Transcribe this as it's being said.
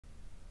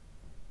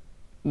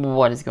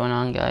What is going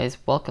on, guys?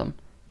 Welcome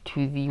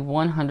to the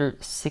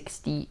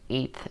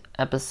 168th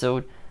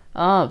episode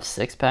of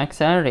Six Pack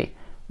Saturday,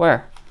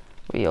 where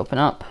we open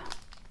up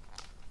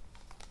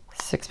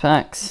six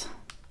packs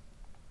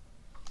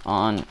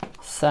on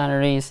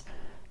Saturdays.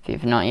 If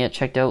you've not yet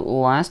checked out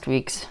last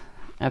week's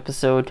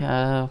episode,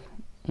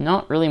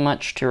 not really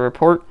much to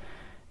report.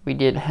 We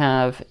did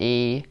have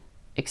a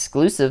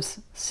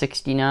exclusives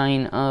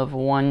 69 of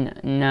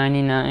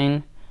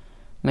 199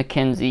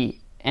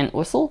 Mackenzie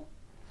Entwistle.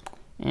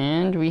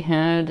 And we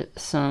had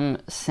some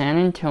San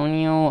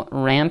Antonio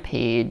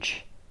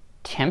Rampage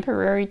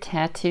temporary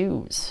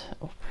tattoos.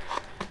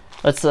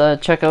 Let's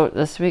check out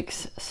this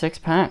week's six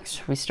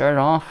packs. We started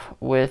off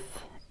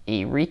with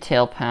a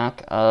retail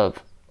pack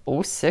of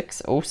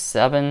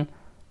 06-07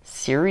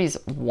 Series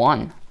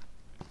 1.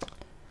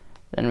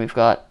 Then we've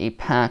got a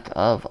pack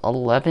of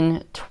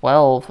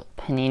 11-12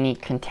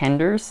 Panini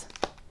Contenders.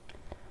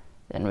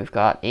 Then we've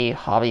got a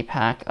hobby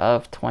pack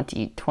of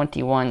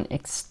 2021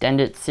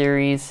 Extended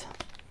Series.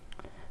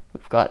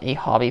 We've got a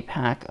hobby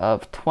pack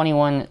of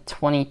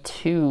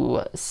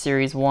 21-22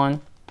 Series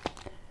 1.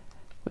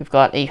 We've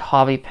got a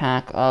hobby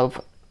pack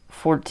of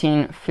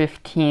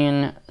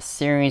 14-15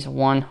 Series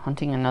 1,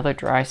 hunting another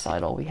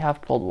Dreisaitl. We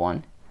have pulled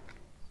one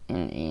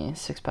in a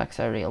six-pack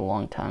Saturday a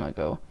long time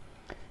ago.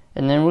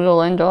 And then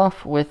we'll end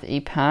off with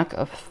a pack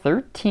of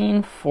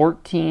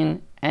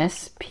 13-14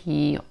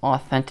 SP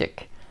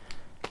Authentic.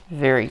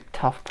 Very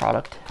tough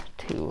product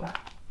to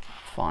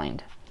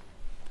find.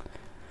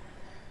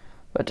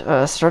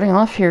 But starting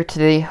off here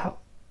today,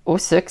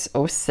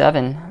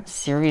 06-07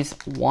 Series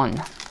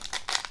 1.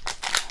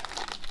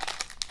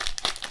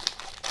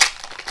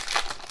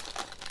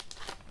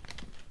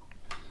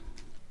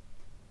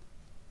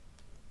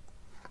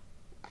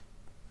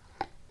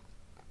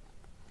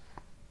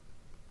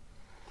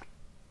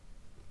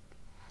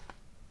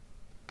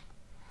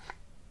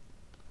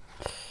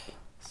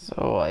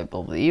 So I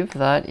believe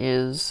that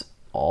is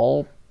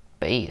all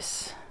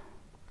base.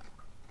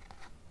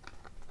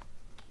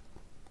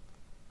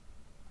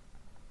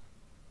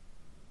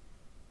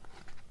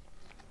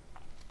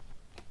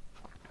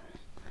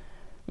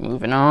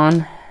 Moving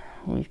on,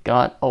 we've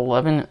got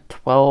 11-12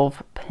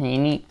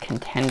 Panini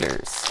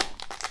Contenders.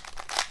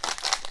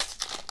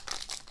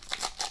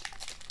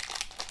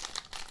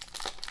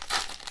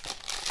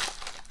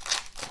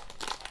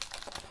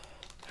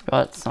 We've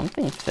got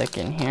something thick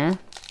in here,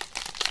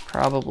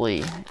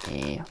 probably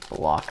a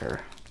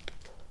blocker.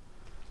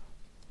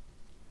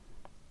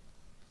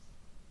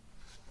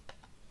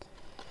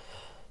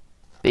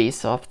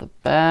 Base off the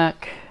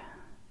back,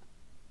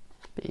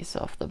 base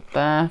off the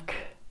back.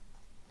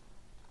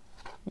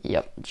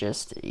 Yep,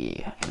 just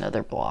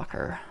another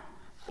blocker.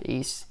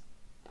 Base,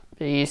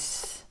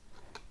 base,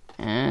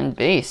 and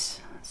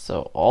base.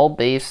 So all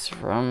base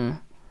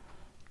from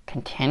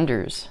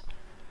Contenders.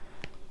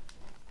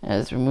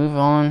 As we move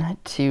on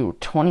to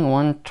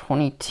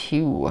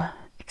 21-22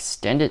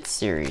 Extended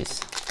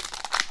Series.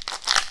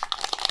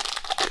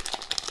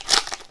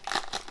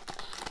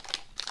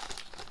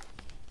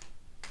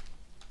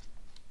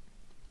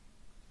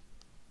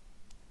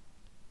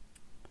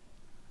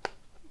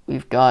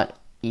 We've got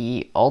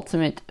the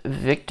Ultimate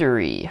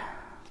Victory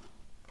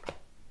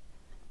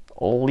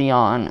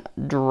Leon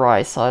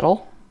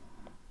Draisaitl.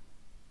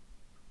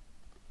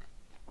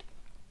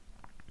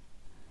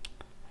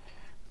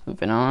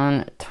 Moving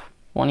on,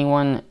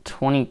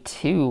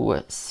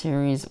 21-22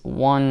 Series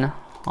 1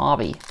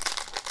 Hobby.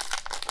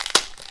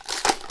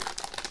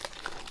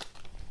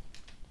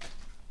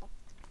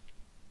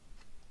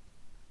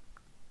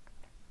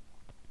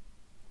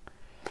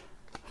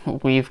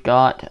 We've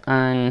got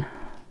an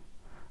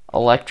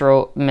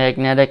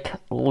Electromagnetic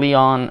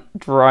Leon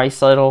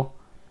Draisaitl.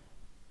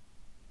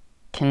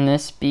 Can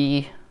this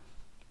be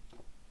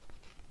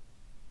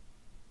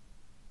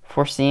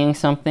foreseeing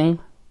something?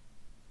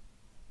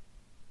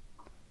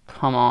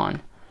 Come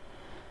on.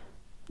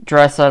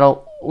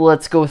 Draisaitl,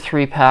 let's go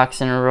 3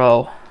 packs in a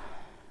row.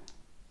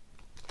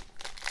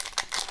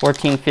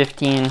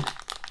 14-15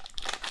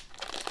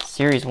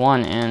 Series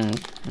 1,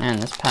 and man,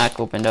 this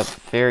pack opened up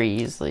very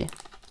easily.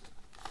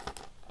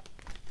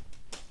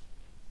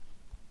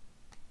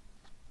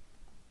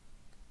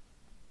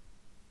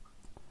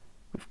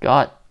 We've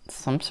got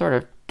some sort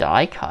of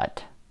die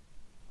cut.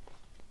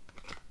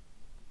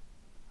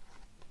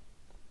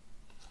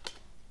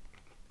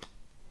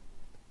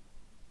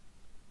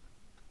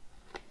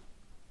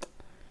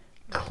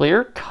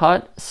 Clear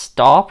cut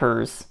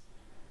stoppers,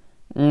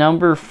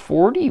 number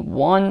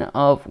 41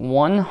 of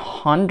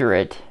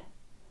 100,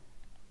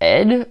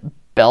 Ed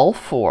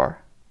Belfour.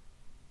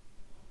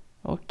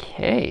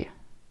 Okay.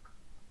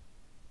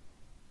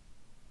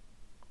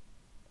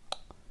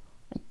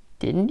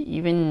 Didn't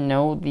even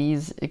know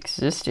these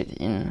existed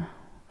in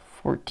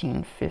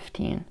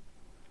 14-15.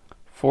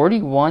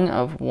 41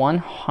 of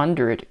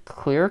 100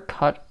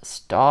 clear-cut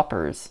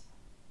stoppers.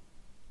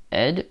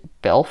 Ed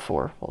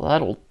Belfour. Well,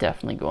 that'll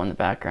definitely go in the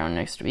background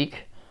next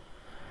week.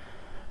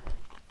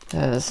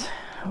 As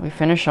we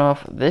finish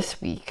off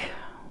this week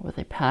with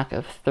a pack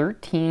of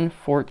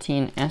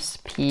 1314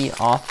 SP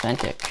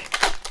Authentic.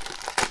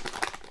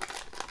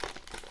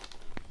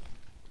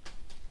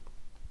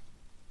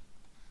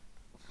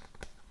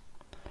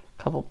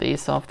 Couple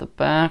base off the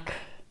back,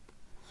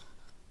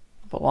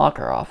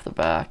 blocker off the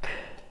back,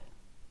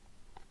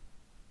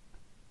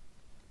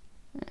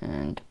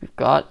 and we've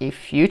got a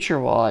Future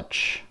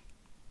Watch.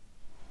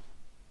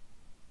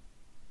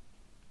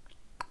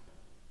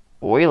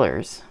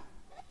 Oilers.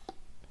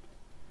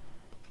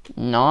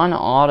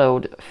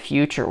 Non-autoed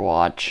Future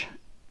Watch.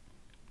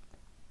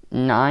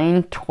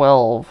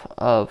 9/12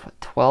 of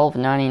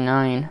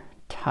 12.99.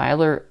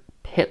 Tyler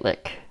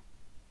Pitlick.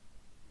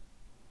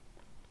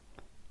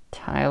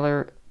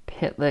 Tyler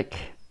Pitlick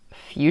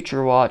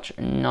Future Watch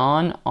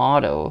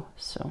non-auto.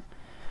 So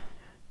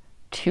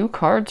 2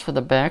 cards for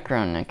the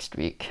background next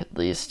week at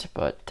least,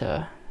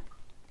 but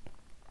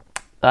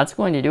that's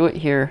going to do it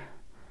here.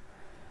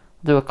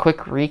 Do a quick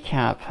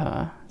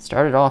recap.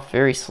 Started off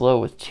very slow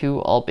with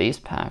 2 all base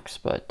packs,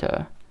 but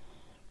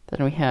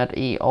then we had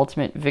a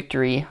Ultimate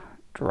Victory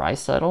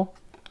Draisaitl,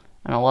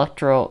 an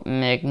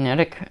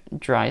Electromagnetic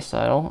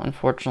Draisaitl.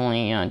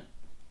 Unfortunately,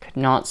 could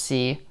not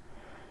see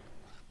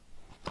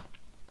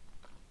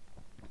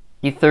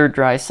the 3rd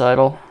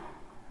Draisaitl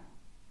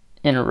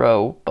in a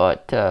row,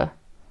 but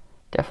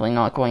definitely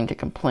not going to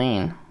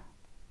complain.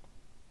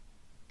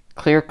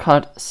 Clear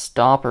Cut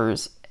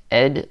Stoppers,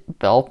 Ed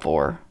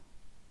Belfour.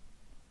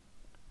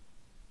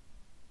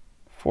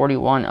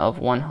 41 of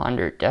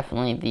 100,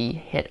 definitely the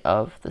hit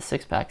of the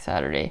 6-pack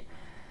Saturday.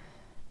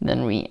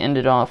 Then we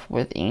ended off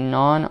with a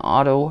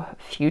non-auto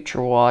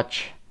Future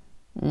Watch,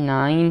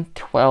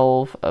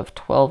 9/12 of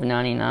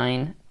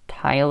 12.99,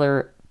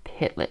 Tyler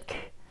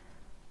Pitlick.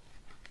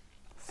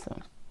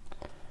 So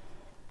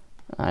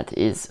that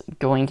is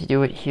going to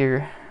do it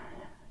here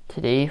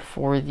today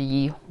for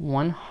the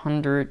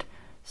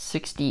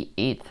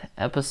 168th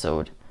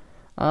episode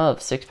of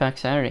 6-pack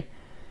Saturday.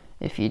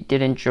 If you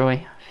did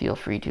enjoy, feel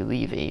free to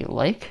leave a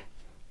like,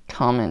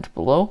 comment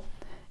below,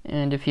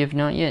 and if you have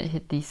not yet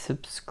hit the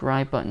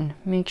subscribe button,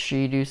 make sure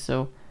you do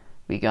so.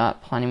 We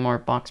got plenty more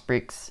box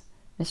breaks,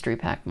 mystery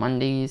pack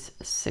Mondays,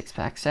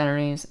 6-pack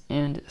Saturdays,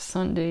 and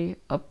Sunday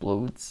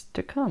uploads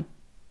to come.